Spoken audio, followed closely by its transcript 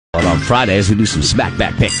But on Fridays, we do some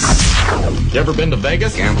smackback picks. You ever been to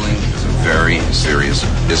Vegas? Gambling is a very serious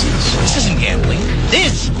business. This isn't gambling.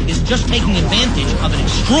 This is just taking advantage of an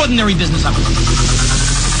extraordinary business opportunity.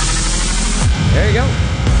 There you go.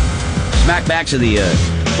 Smackbacks are the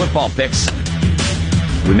football picks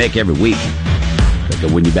we make every week. That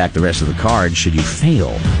can win you back the rest of the card should you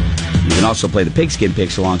fail. You can also play the Pigskin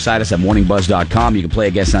Picks alongside us at morningbuzz.com. You can play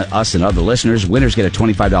against us and other listeners. Winners get a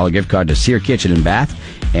 $25 gift card to Sear Kitchen and Bath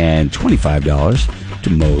and $25 to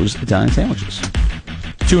Moe's Italian Sandwiches.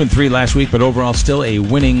 2-3 last week, but overall still a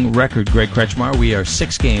winning record, Greg Kretschmar. We are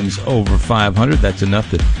 6 games over 500. That's enough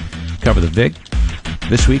to cover the VIG.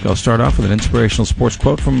 This week, I'll start off with an inspirational sports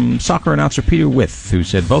quote from soccer announcer Peter With, who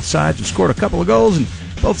said both sides have scored a couple of goals and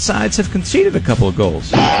both sides have conceded a couple of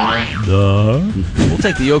goals. We'll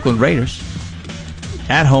take the Oakland Raiders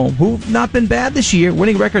at home, who've not been bad this year.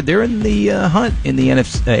 Winning record, they're in the hunt in the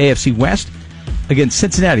AFC West against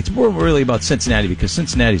Cincinnati. It's more really about Cincinnati because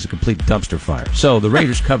Cincinnati's a complete dumpster fire. So the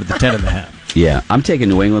Raiders covered the 10.5. Yeah, I'm taking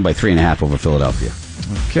New England by 3.5 over Philadelphia.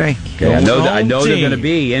 Okay. I know they're going to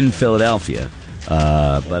be in Philadelphia.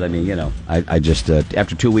 But I mean, you know, I just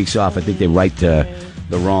after 2 weeks off, I think they right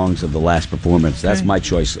the wrongs of the last performance. That's my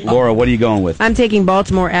choice. Laura, what are you going with? I'm taking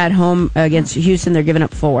Baltimore at home against Houston. They're giving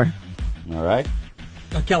up 4. All right.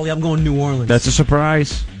 Kelly, I'm going New Orleans. That's a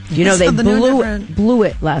surprise. You know, they blew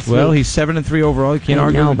it last week. Well, he's 7-3 overall. You can't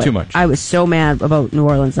argue with too much. I was so mad about New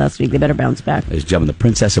Orleans last week. They better bounce back. He's jumping the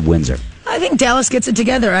Princess of Windsor. I think Dallas gets it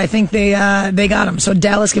together. I think they got him. So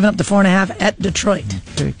Dallas giving up the 4.5 at Detroit.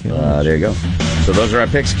 There you go. So those are our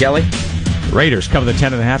picks, Kelly. Raiders cover the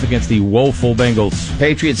 10.5 against the woeful Bengals.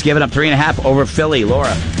 Patriots giving up 3.5 over Philly.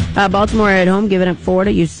 Laura. Baltimore at home giving up 4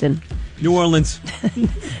 to Houston. New Orleans.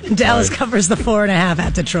 Dallas covers the 4.5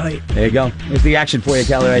 at Detroit. There you go. There's the action for you,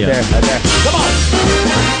 Kelly, right there. Right there. Come on.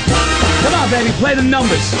 Come on, baby. Play the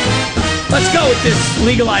numbers. Let's go with this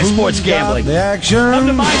legalized sports gambling. The action. Come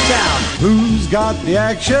to my town. Who's got the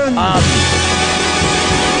action?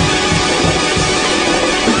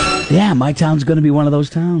 Yeah, my town's going to be one of those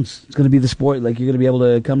towns. It's going to be the sport. Like, you're going to be able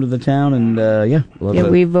to come to the town and,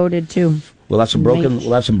 we voted too. We'll have some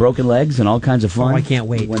broken legs and all kinds of fun. Oh, I can't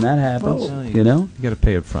wait. When that happens, you know? You got to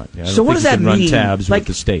pay up front. Yeah, So what does that mean? Run tabs with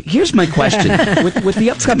the state. Here's my question. with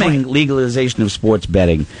the upcoming legalization of sports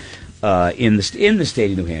betting in the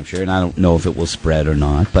state of New Hampshire, and I don't know if it will spread or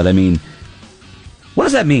not, but I mean, what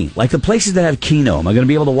does that mean? Like the places that have Keno, am I going to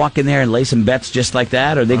be able to walk in there and lay some bets just like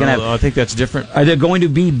that? Or are they going to have? I think that's different. Are there going to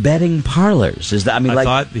be betting parlors? Is that? I mean, I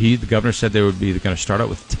thought the governor said they would be going to start out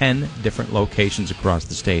with 10 different locations across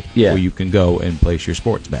the state where you can go and place your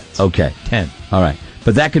sports bets. Okay, 10. All right,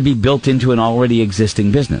 but that could be built into an already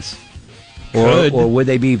existing business, or would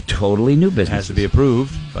they be totally new business? It has to be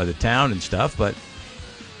approved by the town and stuff, but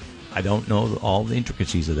I don't know all the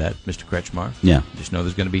intricacies of that, Mr. Kretschmar. Yeah. Just know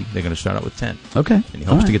they're going to start out with 10. Okay. And he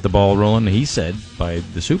hopes to get the ball rolling, he said, by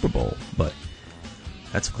the Super Bowl, but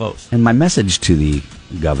that's close. And my message to the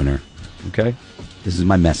governor, okay, this is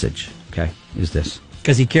my message, okay, is this.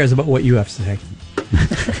 Because he cares about what you have to say.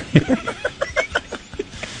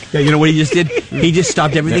 Yeah, you know what he just did? He just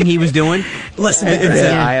stopped everything he was doing. Listen,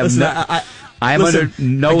 I am under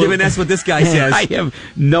no. Given that's what this guy says. I have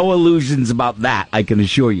no illusions about that, I can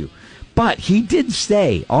assure you. But he did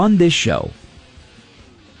say on this show,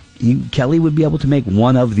 Kelly would be able to make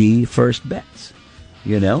one of the first bets,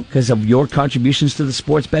 you know, because of your contributions to the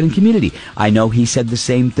sports betting community. I know he said the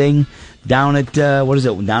same thing down at, down at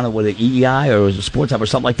EEI or Sports Hub or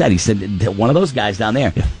something like that. He said one of those guys down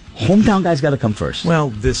there. Yeah. Hometown guy's got to come first. Well,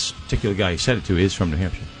 this particular guy he said it to is from New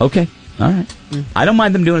Hampshire. Okay. All right. I don't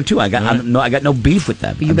mind them doing it too. I got no beef with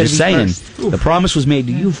that. I'm just saying the promise was made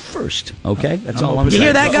to you first. Okay, that's all I'm saying. You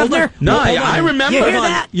hear that, Governor? No, I remember. You hear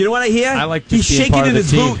that? You know what I hear? I like he's shaking in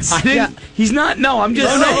his boots. I didn't. He's not. No, I'm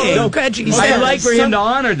just saying. No, I'd like for him to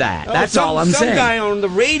honor that. That's all I'm saying. Some guy on the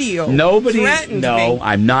radio. Nobody. threatened No, me.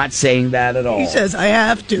 I'm not saying that at all. He says I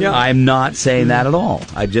have to. I'm not saying that at all.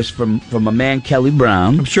 I just from a man, Kelly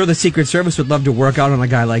Brown. I'm sure the Secret Service would love to work out on a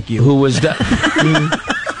guy like you. Who was.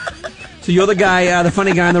 So you're the guy, the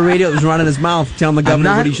funny guy on the radio that was running his mouth, telling the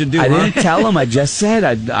governor what he should do. I didn't tell him. I just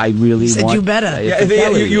said I really said want. You better.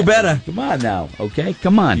 You better. Come on now. Okay,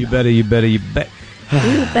 come on. You better. You better.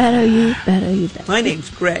 My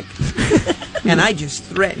name's Greg, and I just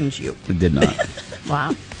threatened you. It did not.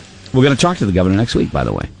 Wow. We're going to talk to the governor next week, by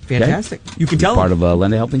the way. Fantastic. Okay? You can tell part him. of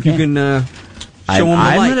Lenda Helping You Camp. can show him the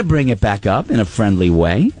I'm light. going to bring it back up in a friendly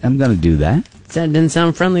way. I'm going to do that. It didn't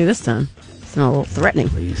sound friendly this time. It's a little threatening.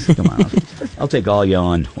 Please, come on. I'll take all you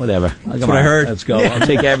on. Whatever. That's what I heard. Let's go. I'll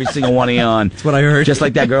take every single one of you on. That's what I heard. Just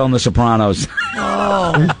like that girl in The Sopranos.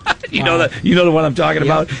 Oh. You know the one I'm talking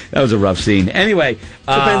about? That was a rough scene. Anyway.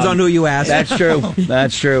 Depends on who you ask. That's true.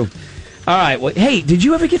 That's true. All right. Well, hey, did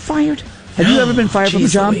you ever get fired? Have you ever been fired from a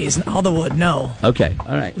job? Louise, all the wood, no. Okay,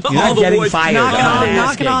 all right. You're All not the getting wood. fired.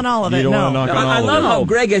 Knocking on all of it, You don't no. want to knock on all I of love it. how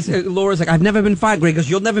Greg is. Laura's like, I've never been fired. Greg goes,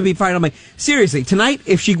 you'll never be fired. I'm like, seriously, tonight,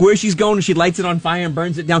 if where she's going and she lights it on fire and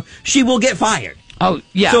burns it down, she will get fired. Oh,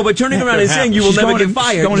 yeah. So, but turning around and saying you will She's never going get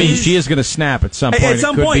fired. I mean, she is going to snap at some point. At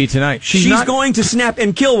some it could point, be tonight. She's not- going to snap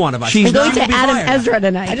and kill one of us. She's I'm going not to Adam Ezra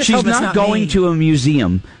tonight. I just She's hope it's not not going me. to a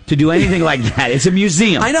museum to do anything like that. It's a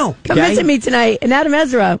museum. I know. Come Okay? visit me tonight, and Adam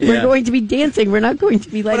Ezra. Yeah. We're going to be dancing. We're not going to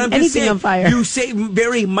be But lighting I'm just anything saying, on fire. you say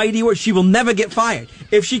very mighty words. She will never get fired.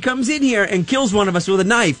 If she comes in here and kills one of us with a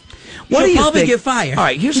knife, What do she'll you probably think? get fired. All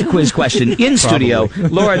right, here's a quiz question in studio.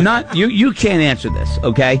 Laura, not you. You can't answer this.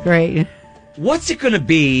 Okay. Great. What's it going to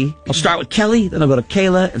be? I'll start with Kelly, then I'll go to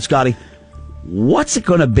Kayla and Scotty. What's it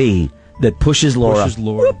going to be that pushes Laura,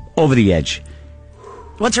 whoop, over the edge?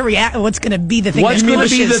 What's her What's going to be the thing What's that going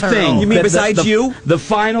to be pushes the her thing? over? You mean that- besides you? The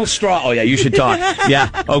final straw. Oh, yeah, you should talk. Yeah,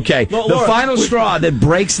 okay. Well, the Laura, final straw that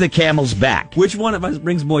breaks the camel's back. Which one of us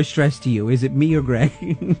brings more stress to you? Is it me or Greg?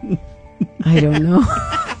 I don't know.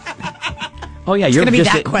 Oh, yeah, you're gonna be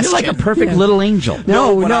just that you're like a question. perfect little angel.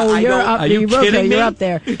 No, but I you're don't- up. Are you You're kidding me? You're up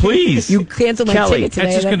there. Please. You canceled my Kelly, ticket today.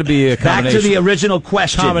 That's just going to be a Back combination. to the original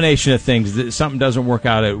question. Combination of things. Something doesn't work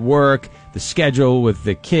out at work, the schedule with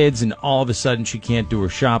the kids, and all of a sudden she can't do her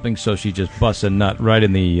shopping, so she just busts a nut right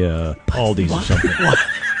in the Aldi's or something.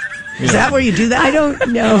 Is that where you do that? I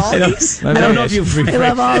don't know. I don't know if you've I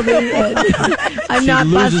love all the. I'm She not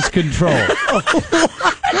loses control.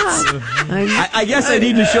 I guess I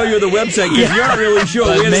need to show you the website because you're not really sure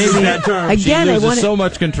where this is that term. Again, She I loses want so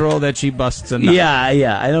much control that she busts a nut.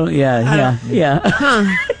 Yeah, I don't. Yeah. Huh.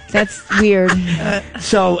 That's weird.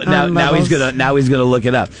 So now he's gonna look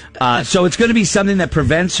it up. So it's gonna be something that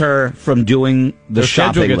prevents her from doing the The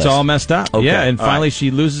shopping schedule gets list. all messed up. Okay, Yeah, and all finally right.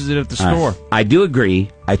 she loses it at the All store. right. I do agree.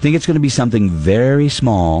 I think it's gonna be something very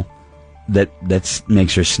small that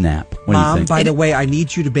makes her snap. What do you Mom, think? by the way, I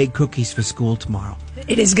need you to bake cookies for school tomorrow.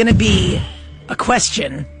 It is going to be a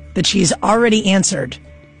question that she's already answered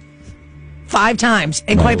 5 times,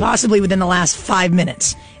 and quite possibly within the last 5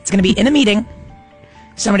 minutes. It's going to be in a meeting.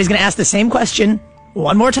 Somebody's going to ask the same question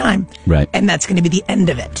one more time. Right. And that's going to be the end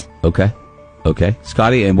of it. Okay,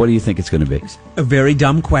 Scotty, and what do you think it's gonna be? A very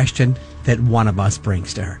dumb question that one of us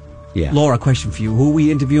brings to her. Yeah. Laura, question for you. Who are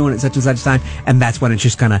we interviewing at such and such time? And that's when it's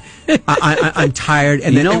just gonna. I'm tired,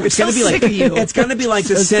 and You then know, it's gonna so be like sick of you. it's gonna be like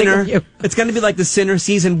the So sick of Sinner. you. It's gonna be like the Sinner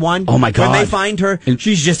season 1. Oh, my When God. they find her, And-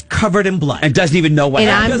 she's just covered in blood. And doesn't even know what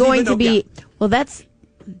And happened. I'm doesn't going even to know- be. Well, that's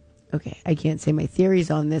okay. I can't say my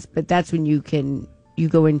theories on this, but that's when you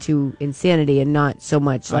go into insanity and not so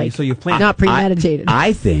much like so you plan. not premeditated.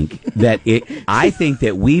 I think that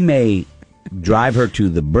we may drive her to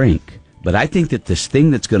the brink, but I think that this thing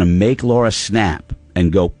that's going to make Laura snap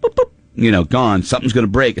and go, boop, boop, gone, something's going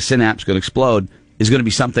to break, a synapse going to explode, is going to be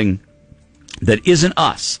something that isn't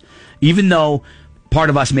us. Even though part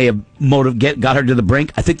of us may have got her to the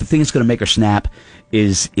brink, I think the thing that's going to make her snap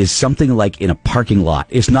is something like in a parking lot.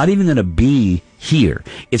 It's not even going to be here.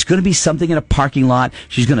 It's going to be something in a parking lot.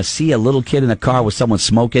 She's going to see a little kid in a car with someone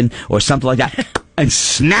smoking or something like that, and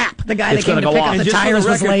snap. The guy It's that came gonna to go pick off. up the just for tires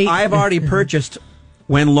was record, late. I've already purchased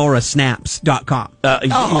whenlaurasnaps.com. You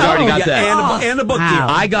already got yeah, that. and a book deal.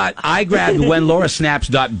 I grabbed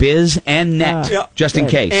whenlaurasnaps.biz and net Yeah. just in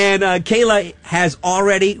case. And Kayla has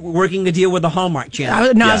already working a deal with the Hallmark Channel. I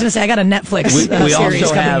was going to say, I got a Netflix we series also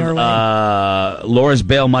coming have your way.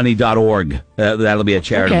 laurasbailmoney.org. That'll be a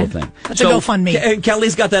charitable Okay. thing. That's a GoFundMe. And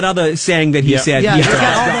Kelly's got that other saying that he said. Yeah, He's he's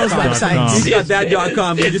got all those websites. He's got that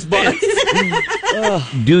 .com. He just bought it.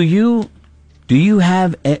 Do you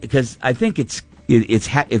have? Because I think it's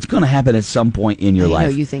going to happen at some point in your I know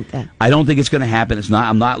life. you think that. I don't think it's going to happen. It's not.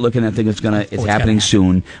 I'm not looking at thinking it's happening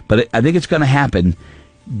soon. But I think it's going to happen.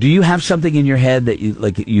 Do you have something in your head that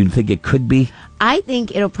you think it could be? I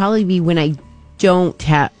think it'll probably be when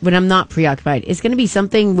when I'm not preoccupied. It's going to be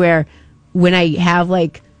something where when I have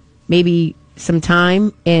maybe some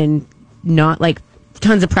time and not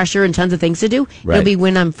tons of pressure and tons of things to do, Right. it'll be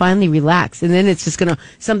when I'm finally relaxed. And then it's just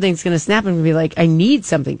something's going to snap and be like, I need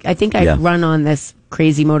something. I think I Yeah. run on this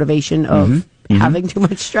crazy motivation of having too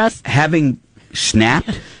much stress. Having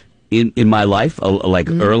snapped in my life,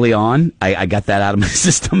 early on, I got that out of my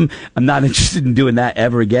system. I'm not interested in doing that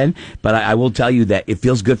ever again. But I will tell you that it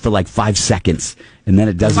feels good for 5 seconds, and then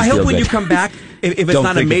it doesn't. I feel hope when good. you come back, if it's Don't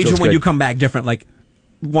not a think it major feels one, good. you come back different.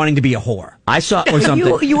 wanting to be a whore. I saw or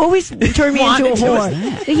something. You always turn me into a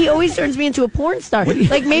whore. He always turns me into a porn star.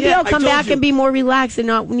 Like maybe I'll come back and be more relaxed and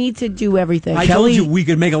not need to do everything. I told you we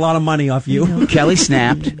could make a lot of money off you. Kelly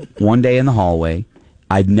snapped one day in the hallway.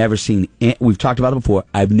 I've never seen. We've talked about it before.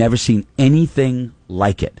 I've never seen anything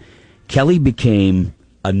like it. Kelly became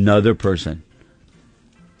another person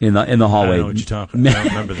in the hallway. I don't know what you're talking about. I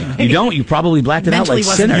don't remember that. You don't? You probably blacked it out like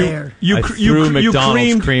wasn't Sinner. there. I threw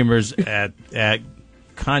McDonald's creamers at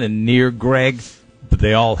kind of near Greg, but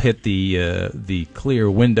they all hit the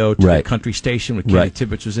clear window to the country station when Kenny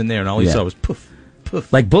Tibbetts was in there, and all he saw was poof,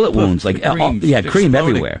 poof. Like bullet poof, wounds. Like cream cream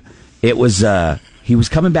everywhere. It was... he was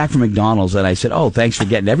coming back from McDonald's, and I said, "Oh, thanks for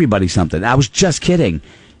getting everybody something." I was just kidding,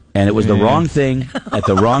 and it was the wrong thing at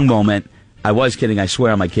the wrong moment. I was kidding. I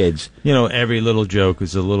swear on my kids. You know, every little joke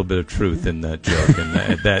is a little bit of truth in that joke,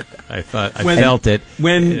 and that I thought I felt it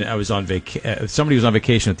when I was on vacation. Somebody was on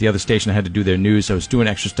vacation at the other station. I had to do their news. I was doing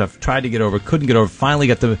extra stuff. Tried to get over, couldn't get over. Finally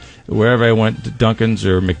got to wherever I went, to Dunkin's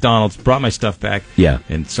or McDonald's. Brought my stuff back. Yeah,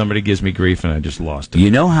 and somebody gives me grief, and I just lost it. You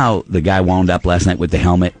know how the guy wound up last night with the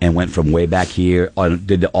helmet and went from way back here,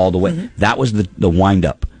 did all the way. Mm-hmm. That was the wind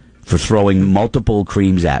up for throwing multiple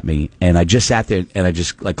creams at me, and I just sat there and I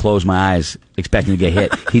just like closed my eyes expecting to get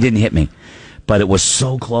hit. He didn't hit me, but it was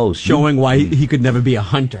so close, showing why he could never be a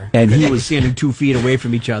hunter. And he was standing 2 feet away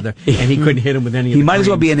from each other, and he couldn't hit him with any. He might as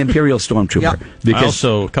well be an Imperial Stormtrooper. Yep. Because I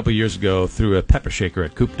also, a couple of years ago, threw a pepper shaker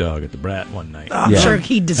at Coop Dog at the Brat one night. I'm sure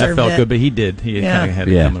he deserved it. That felt good, but he did. He kind of had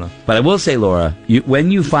it coming up. But I will say, Laura,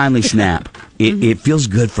 when you finally snap, it feels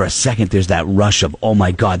good for a second. There's that rush of, oh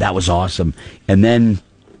my God, that was awesome, and then.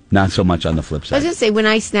 Not so much on the flip side. I was going to say, when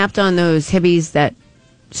I snapped on those hippies that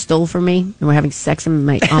stole from me and were having sex on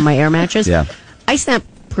my air mattress, I snapped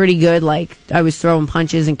pretty good. Like, I was throwing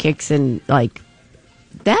punches and kicks, and, like,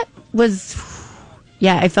 that was,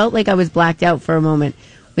 I felt like I was blacked out for a moment.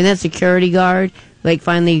 When that security guard, like,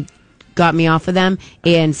 finally got me off of them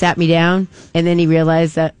and sat me down, and then he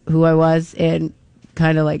realized that who I was and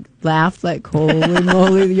kind of like laughed like, holy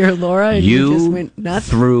moly, you're Laura, and you just went nuts.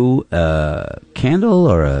 Threw a candle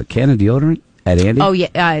or a can of deodorant at Andy? Oh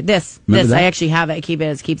yeah, this that? I actually have it. I keep it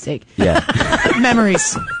as keepsake. Yeah.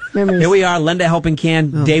 Memories. Here we are, lend a helping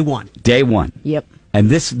hand, day one. Day one. Yep. And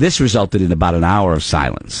this resulted in about an hour of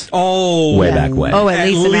silence. Oh, way back when. Oh, at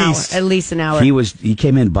least an hour. At least an hour. He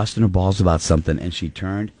came in busting her balls about something, and she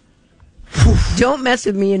turned. Don't mess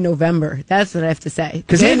with me in November. That's what I have to say.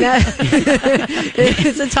 Because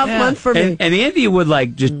it's a tough month for me. And Andy would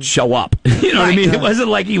like just show up. You know what I mean? It wasn't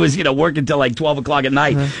like he was working till like 12 o'clock at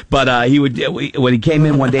night. But he would when he came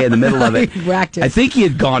in one day in the middle of it. I think he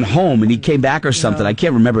had gone home and he came back or something. I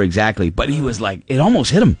can't remember exactly. But he was like, it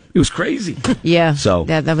almost hit him. It was crazy. Yeah. So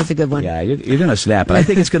that was a good one. Yeah, you're gonna snap. But I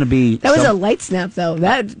think it's gonna be. That was a light snap though.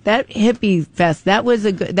 That hippie fest.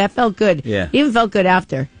 That felt good. Yeah. It even felt good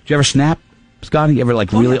after. Did you ever snap, Scotty? You ever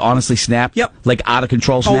really honestly snap? Yep. Like out of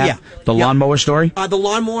control snap? Oh, yeah. The lawnmower story? The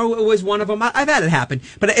lawnmower was one of them. I've had it happen.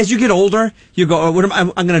 But as you get older, you go, I'm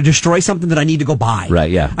going to destroy something that I need to go buy. Right,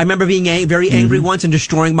 yeah. I remember being very angry once and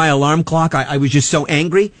destroying my alarm clock. I was just so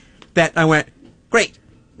angry that I went, great.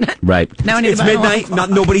 Right. Now I need It's to buy midnight.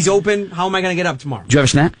 Nobody's open. How am I going to get up tomorrow? Did you ever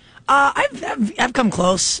snap? I've come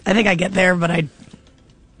close. I think I get there, but I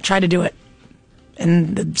try to do it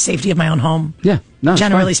in the safety of my own home. Yeah. No,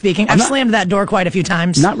 generally speaking, I've slammed that door quite a few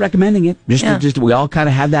times. Not recommending it. Just we all kind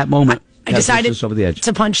of had that moment. I decided over the edge.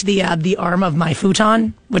 to punch the arm of my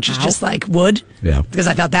futon, which is just like wood. Yeah. Because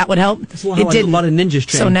I thought that would help. It did. A lot of ninjas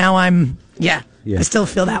train. So now I'm I still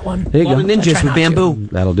feel that one. There you a lot go. of ninjas with bamboo.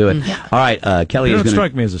 That'll do it. Yeah. All right, Kelly You is don't going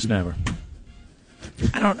strike me as a snapper.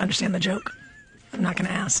 I don't understand the joke. I'm not going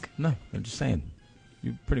to ask. No, I'm just saying.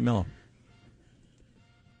 You're pretty mellow.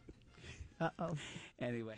 Uh-oh. Anyway.